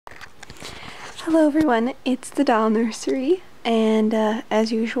Hello everyone, it's the Thedollnursery, and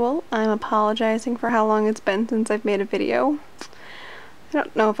as usual, I'm apologizing for how long it's been since I've made a video. I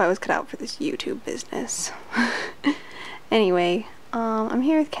don't know if I was cut out for this YouTube business. Anyway, I'm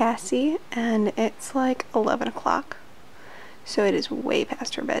here with Cassy, and it's like 11 o'clock, so it is way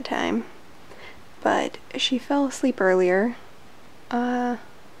past her bedtime. But she fell asleep earlier, about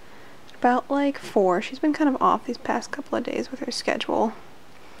like 4. She's been kind of off these past couple of days with her schedule.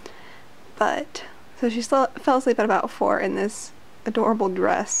 But, so she fell asleep at about 4 in this adorable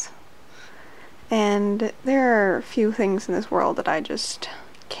dress. And there are a few things in this world that I just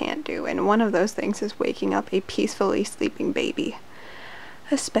can't do, and one of those things is waking up a peacefully sleeping baby.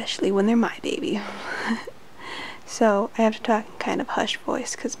 Especially when they're my baby. So I have to talk in kind of hushed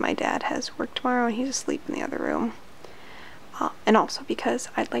voice because my dad has work tomorrow and he's asleep in the other room. And also because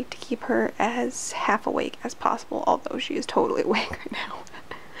I'd like to keep her as half awake as possible, although she is totally awake right now.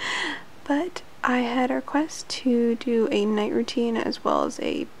 But I had a request to do a night routine as well as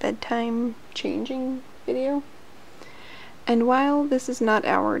a bedtime changing video. And while this is not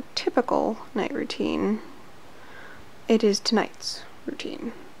our typical night routine, it is tonight's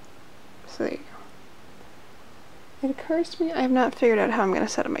routine. So there you go. It occurs to me I have not figured out how I'm going to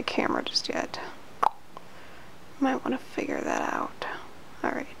set up my camera just yet. Might want to figure that out.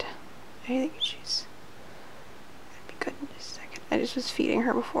 Alright. I think she's gonna be good in just a second. I just was feeding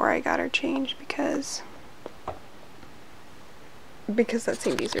her before I got her changed because that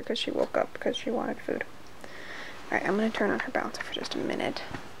seemed easier because she woke up because she wanted food. Alright, I'm gonna turn on her bouncer for just a minute.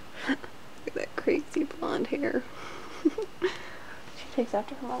 Look at that crazy blonde hair. She takes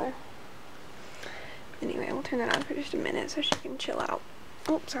after her mother. Anyway, we'll turn that on for just a minute so she can chill out.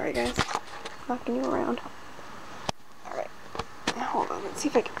 Oh, sorry guys. Knocking you around. Alright. Hold on, let's see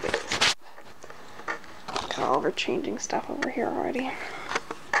if I can fix this. Got all of her changing stuff over here already.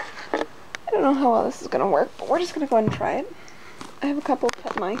 I don't know how well this is gonna work, but we're just gonna go ahead and try it. I have a couple of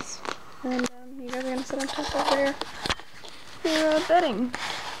pet mice, and you guys are gonna sit on top of their bedding.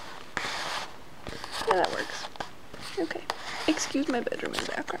 Yeah, that works. Okay. Excuse my bedroom in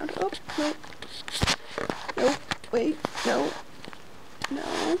the background. Oh, no. Nope. Wait. No.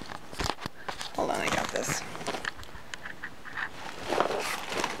 No. Hold on, I got this.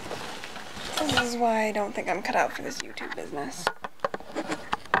 This is why I don't think I'm cut out for this YouTube business.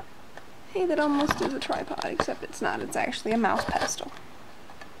 Hey, that almost is a tripod, except it's not. It's actually a mouse pedestal.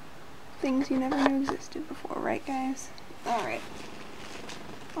 Things you never knew existed before, right guys? Alright.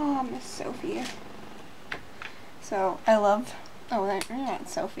 Oh, Miss Sophie. So, I love... Oh, you're not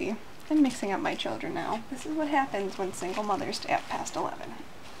Sophie. I'm mixing up my children now. This is what happens when single mothers stay up past 11.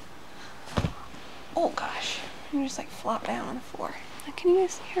 Oh gosh. You just like flop down on the floor. Can you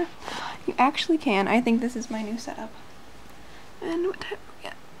guys see her? You actually can. I think this is my new setup. And what time are we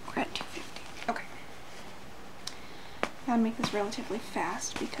at? We're at 2:50. Okay. Gotta make this relatively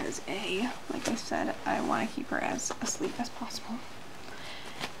fast because A, like I said, I want to keep her as asleep as possible.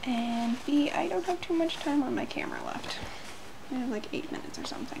 And B, I don't have too much time on my camera left. I have like 8 minutes or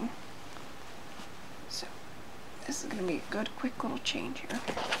something. So, this is gonna be a good, quick little change here.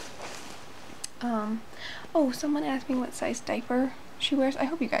 Oh, someone asked me what size diaper she wears. I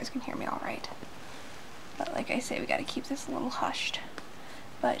hope you guys can hear me alright. But like I say, we gotta keep this a little hushed.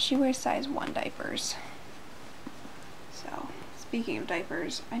 But she wears size 1 diapers. So, speaking of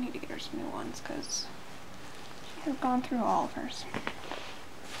diapers, I need to get her some new ones because she has gone through all of hers.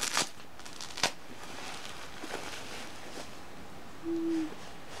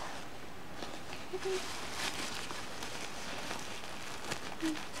 Okay.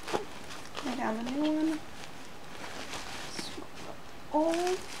 Lay down the new one. Swap the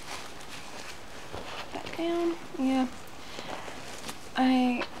old. That down. Yeah.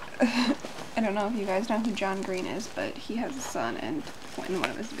 I don't know if you guys know who John Green is, but he has a son, and in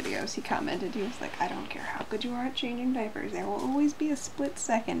one of his videos he commented, he was like, I don't care how good you are at changing diapers, there will always be a split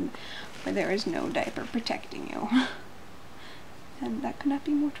second where there is no diaper protecting you. And that could not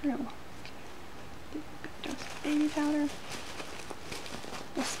be more true. Okay. Good dose of baby powder.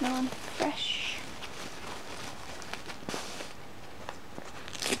 It's smelling fresh.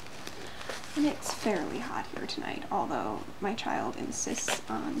 And it's fairly hot here tonight, although my child insists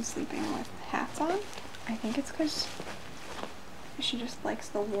on sleeping with hats on. I think it's because she just likes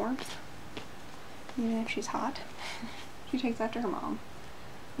the warmth, even if she's hot. She takes after her mom.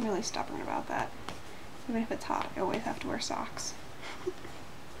 I'm really stubborn about that. Even if it's hot, I always have to wear socks.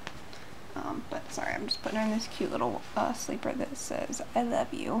 But sorry, I'm just putting her in this cute little sleeper that says, I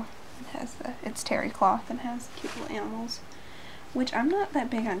love you. It has it's terry cloth and has cute little animals. Which I'm not that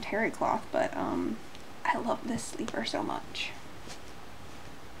big on terry cloth, but I love this sleeper so much.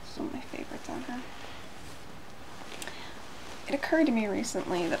 So one of my favorites on her. It occurred to me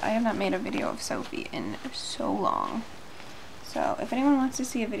recently that I have not made a video of Sophie in so long. So if anyone wants to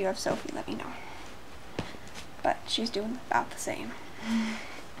see a video of Sophie, let me know. But she's doing about the same.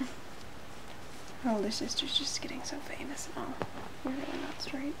 Her older sister's just getting so famous and all. We're really not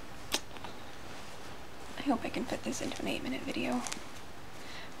straight. I hope I can fit this into an 8-minute video.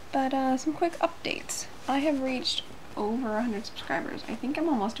 But some quick updates. I have reached over 100 subscribers. I think I'm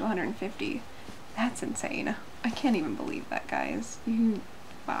almost to 150. That's insane. I can't even believe that, guys.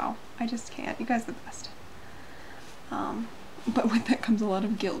 Wow. I just can't. You guys are the best. But with that comes a lot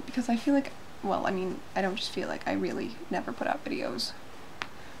of guilt, because I feel like, well, I mean, I don't just feel like, I really never put out videos,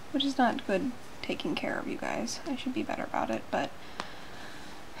 which is not good taking care of you guys. I should be better about it, but,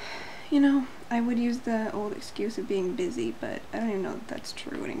 you know, I would use the old excuse of being busy, but I don't even know if that's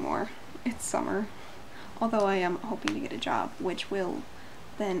true anymore. It's summer. Although I am hoping to get a job, which will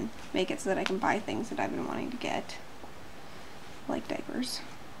then make it so that I can buy things that I've been wanting to get, like diapers,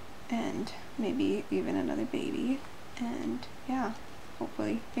 and maybe even another baby, and yeah,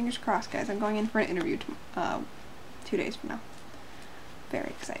 hopefully, fingers crossed, guys. I'm going in for an interview 2 days from now. Very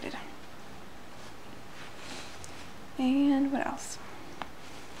excited. And what else?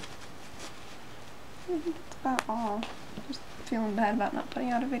 I think that's about all. Just feeling bad about not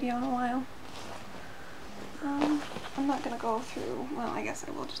putting out a video in a while. I'm not gonna go through, well, I guess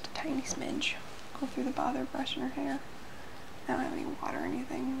I will just a tiny smidge. Go through the bother brush in her hair. I don't have any water or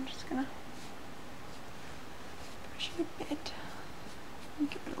anything. I'm just gonna brush it a bit. And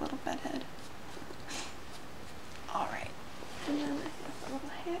give it a little bedhead. Alright. And then I have a little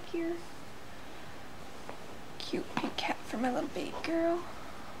hat here. Cute pink cap for my little baby girl.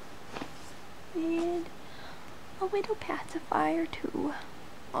 And a little pacifier too.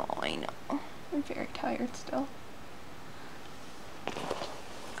 Oh, I know. I'm very tired still.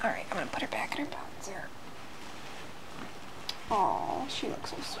 Alright, I'm gonna put her back in her bouncer. Oh, she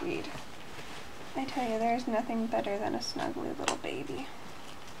looks so sweet. I tell you, there's nothing better than a snuggly little baby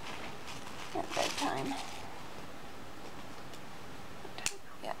at bedtime.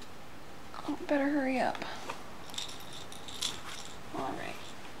 Yeah. Oh, better hurry up. Alright.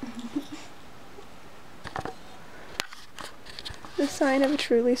 The sign of a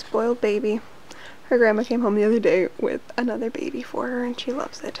truly spoiled baby. Her grandma came home the other day with another baby for her, and she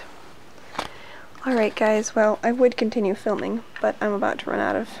loves it. Alright guys, well, I would continue filming, but I'm about to run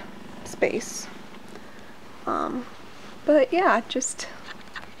out of space. But yeah, just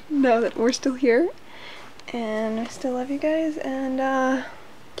know that we're still here, and I still love you guys, and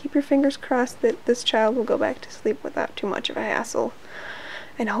keep your fingers crossed that this child will go back to sleep without too much of a hassle,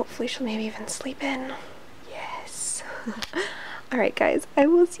 and hopefully she'll maybe even sleep in. Yes. Alright guys, I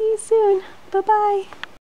will see you soon. Bye-bye.